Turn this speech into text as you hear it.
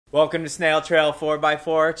Welcome to Snail Trail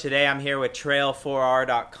 4x4. Today I'm here with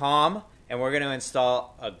trail4r.com and we're going to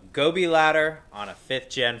install a Gobi ladder on a 5th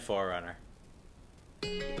gen 4runner.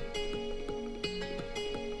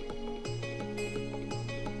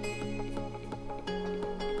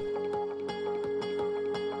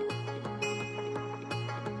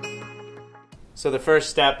 So the first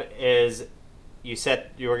step is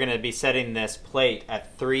you're going to be setting this plate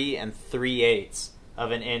at 3 3/8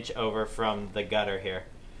 of an inch over from the gutter here.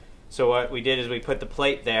 So what we did is we put the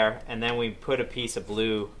plate there and then we put a piece of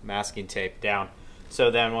blue masking tape down. So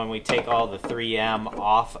then when we take all the 3M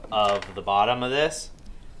off of the bottom of this,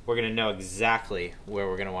 we're going to know exactly where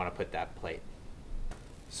we're going to want to put that plate.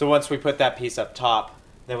 So once we put that piece up top,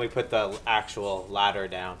 then we put the actual ladder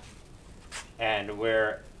down. And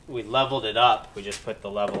where we leveled it up, we just put the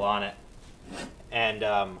level on it and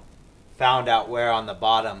found out where on the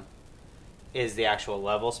bottom is the actual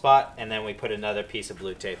level spot, and then we put another piece of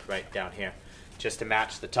blue tape right down here just to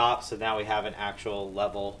match the top. So now we have an actual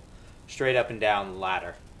level straight up and down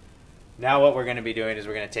ladder. Now what we're going to be doing is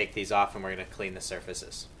we're going to take these off and we're going to clean the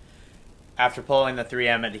surfaces. After pulling the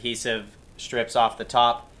 3M adhesive strips off the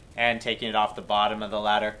top and taking it off the bottom of the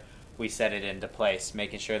ladder, we set it into place,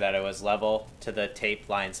 making sure that it was level to the tape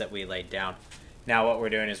lines that we laid down. Now what we're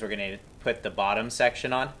doing is we're going to put the bottom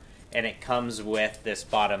section on, and it comes with this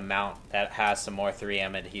bottom mount that has some more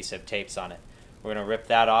 3M adhesive tapes on it. We're going to rip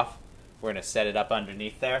that off, we're going to set it up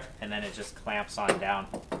underneath there, and then it just clamps on down.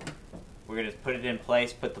 We're going to put it in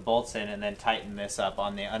place, put the bolts in, and then tighten this up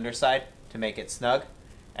on the underside to make it snug,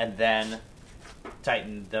 and then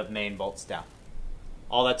tighten the main bolts down.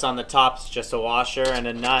 All that's on the top is just a washer and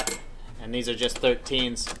a nut, and these are just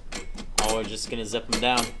 13s. All we're just going to zip them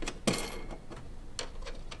down.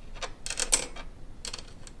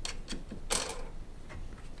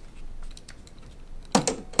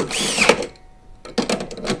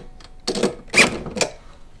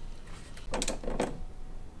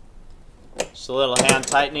 Just a little hand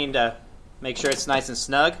tightening to make sure it's nice and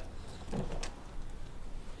snug.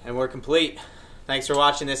 And we're complete. Thanks for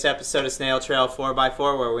watching this episode of Snail Trail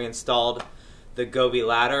 4x4 where we installed the Gobi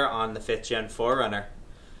ladder on the 5th gen 4runner.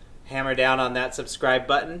 Hammer down on that subscribe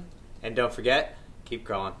button and don't forget, keep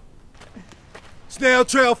crawling. Snail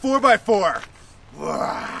Trail 4x4.